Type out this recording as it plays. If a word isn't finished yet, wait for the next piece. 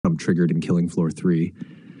triggered in Killing Floor 3.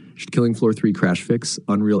 Should Killing Floor 3 crash fix?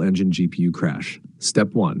 Unreal Engine GPU crash.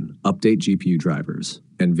 Step 1. Update GPU drivers.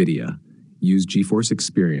 NVIDIA. Use GeForce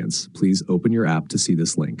Experience. Please open your app to see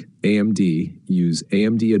this link. AMD. Use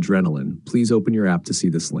AMD Adrenalin. Please open your app to see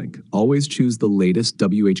this link. Always choose the latest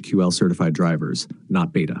WHQL certified drivers,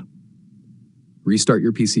 not beta. Restart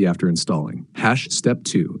your PC after installing. Step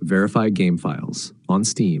 2. Verify game files. On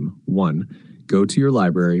Steam, 1. Go to your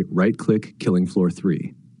library, right-click Killing Floor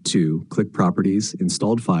 3. 2. Click Properties,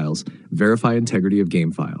 Installed Files, verify integrity of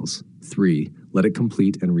game files. 3. Let it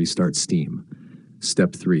complete and restart Steam.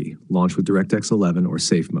 Step 3. Launch with DirectX 11 or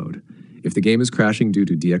Safe Mode. If the game is crashing due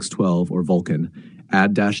to DX12 or Vulkan,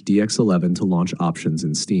 add -DX11 to launch options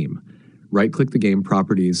in Steam. Right-click the game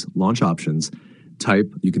Properties, Launch Options,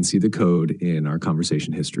 type, you can see the code in our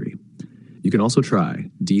conversation history. You can also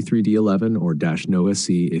try D3D11 or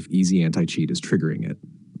 -NoSC if Easy Anti-Cheat is triggering it.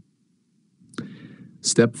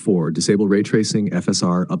 Step 4. Disable Ray Tracing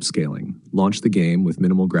FSR Upscaling. Launch the game with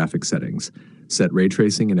minimal graphic settings. Set Ray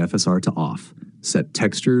Tracing and FSR to off. Set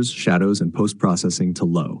Textures, Shadows, and Post-Processing to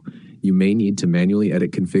low. You may need to manually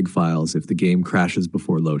edit config files if the game crashes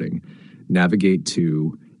before loading. Navigate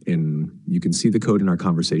to, you can see the code in our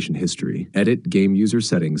conversation history. Edit game user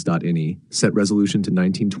settings.ini. Set resolution to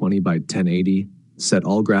 1920 by 1080. Set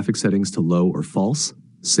all graphic settings to low or false.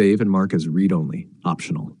 Save and mark as read-only,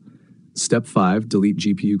 optional. Step 5, delete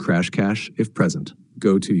GPU crash cache if present.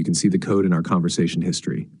 You can see the code in our conversation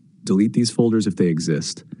history. Delete these folders if they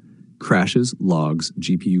exist. Crashes, logs,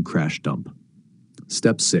 GPU crash dump.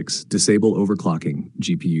 Step 6, disable overclocking,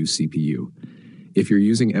 GPU, CPU. If you're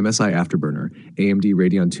using MSI Afterburner, AMD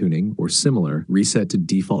Radeon Tuning, or similar, reset to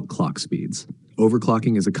default clock speeds.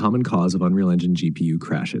 Overclocking is a common cause of Unreal Engine GPU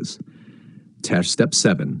crashes. Step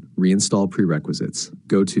 7, reinstall prerequisites.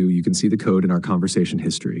 You can see the code in our conversation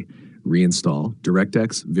history. Reinstall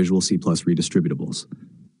DirectX Visual C+ redistributables.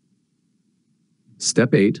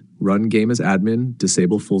 Step 8, run game as admin,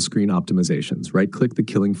 disable full screen optimizations. Right-click the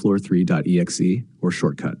Killing Floor 3.exe or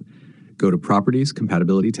shortcut. Go to Properties,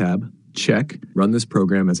 Compatibility tab, check, run this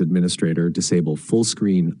program as administrator, disable full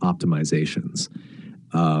screen optimizations.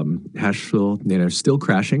 Still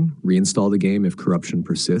crashing, reinstall the game if corruption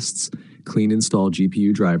persists. Clean install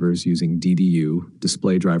GPU drivers using DDU,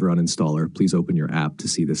 display driver uninstaller. Please open your app to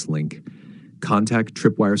see this link. Contact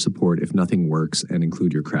tripwire support if nothing works and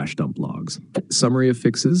include your crash dump logs. Summary of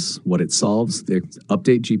fixes, what it solves: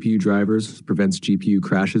 update GPU drivers, prevents GPU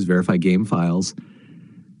crashes, verify game files,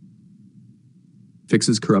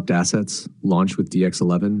 fixes corrupt assets, launch with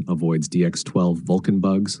DX11, avoids DX12 Vulkan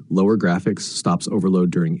bugs, lower graphics, stops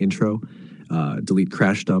overload during intro, delete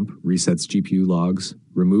crash dump, resets GPU logs,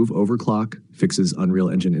 remove overclock, fixes Unreal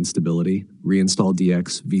Engine instability, reinstall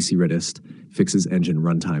DX VC Redist, fixes engine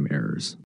runtime errors.